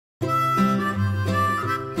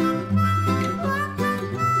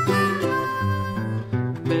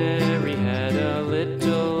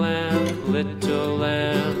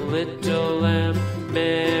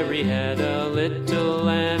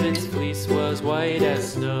was white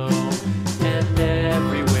as snow. And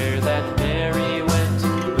everywhere that Mary went,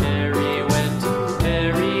 Mary went,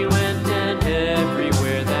 Mary went, and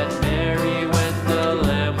everywhere that Mary went, the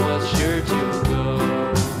lamb was sure to go.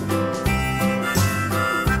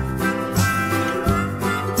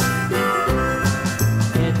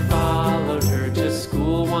 It followed her to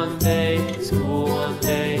school one day, school one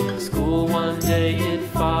day, school one day. It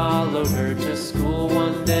followed her to school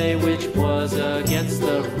one day, which was against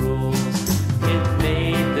the rules. It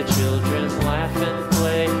made the children laugh and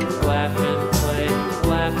play, laugh and play,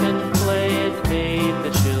 laugh and play. It made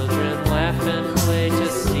the children laugh and play to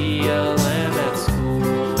see a lamb at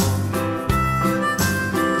school.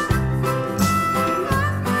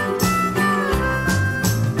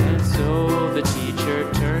 And so the teacher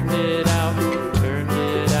turned it out, turned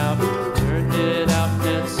it out, turned it out.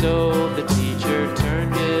 And so the teacher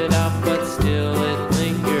turned it out, but still it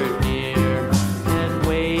lingered near and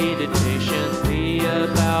waited patiently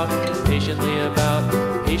about, and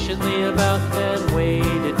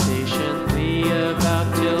waited patiently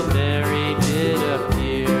about till Mary did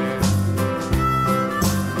appear.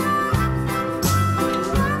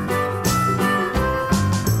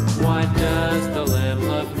 Why does the lamb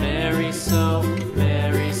love Mary so,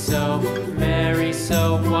 Mary so, Mary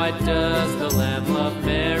so? Why does the lamb love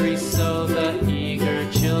Mary so? The eager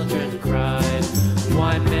children cried.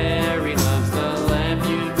 Why Mary loves the lamb,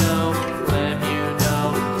 you know, lamb, you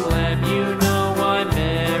know, lamb, you know. Why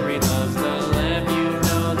Mary loves the lamb, you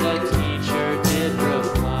know, the teacher did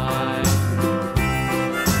reply.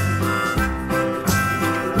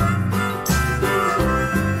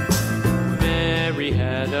 Mary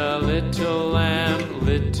had a little lamb,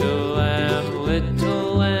 little lamb,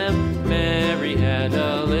 little lamb. Mary had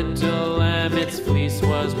a little lamb, its fleece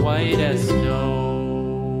was white as snow.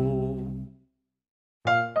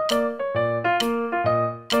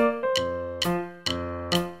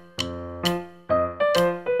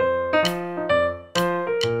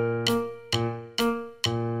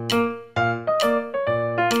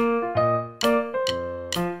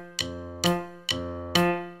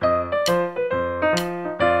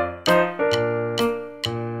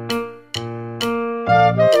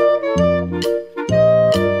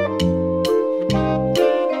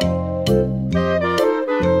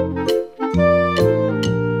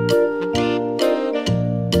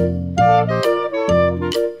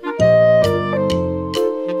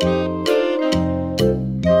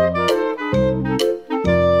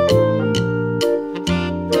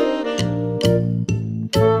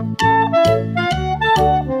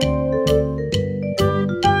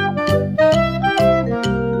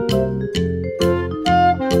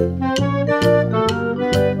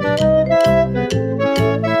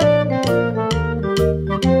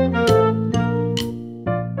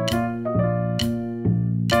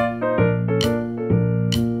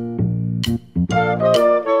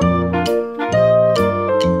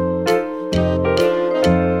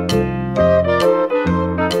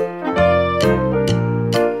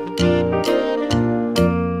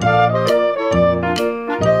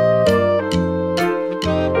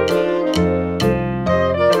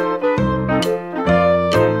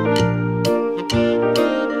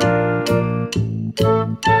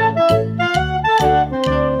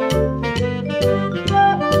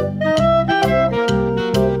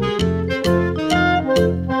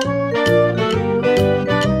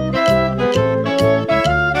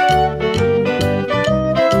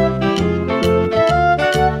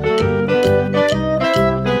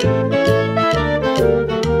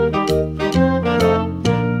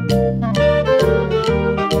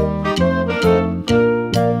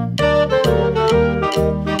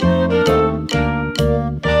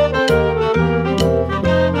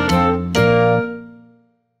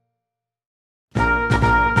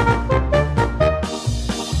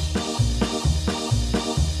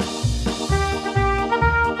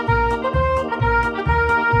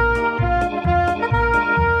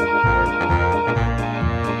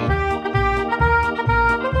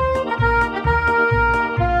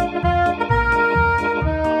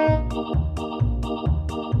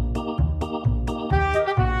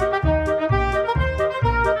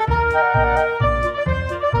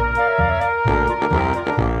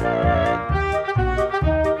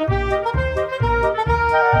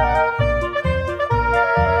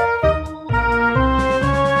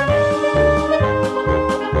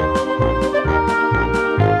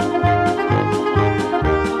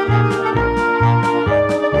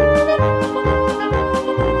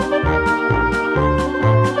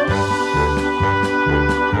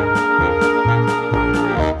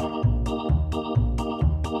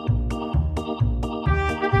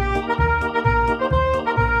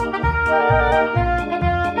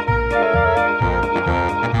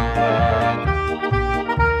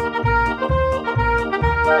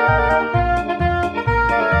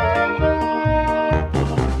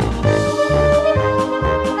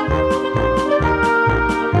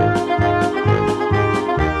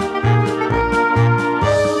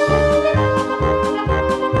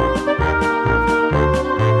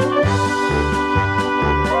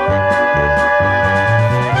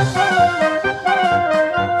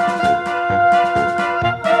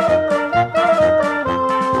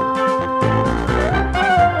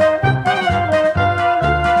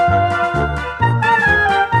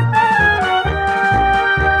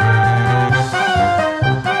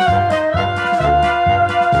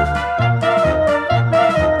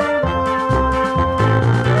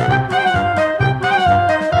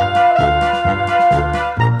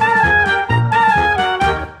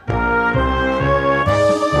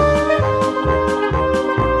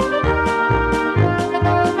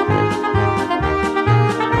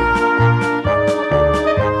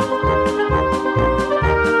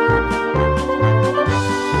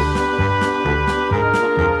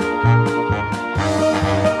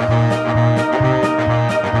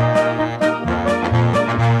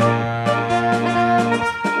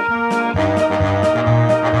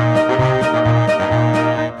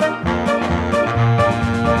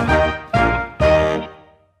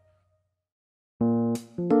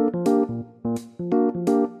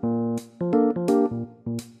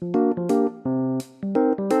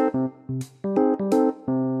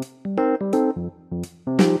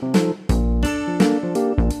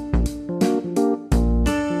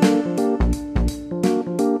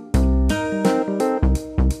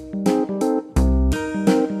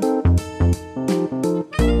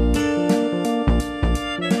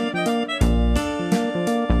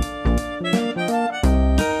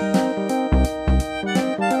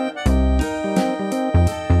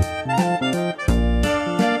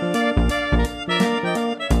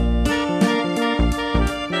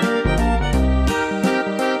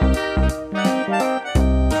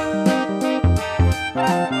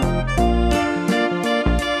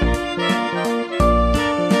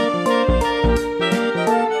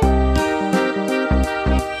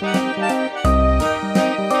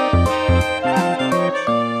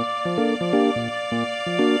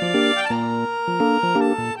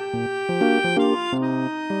 Thank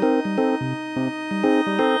you.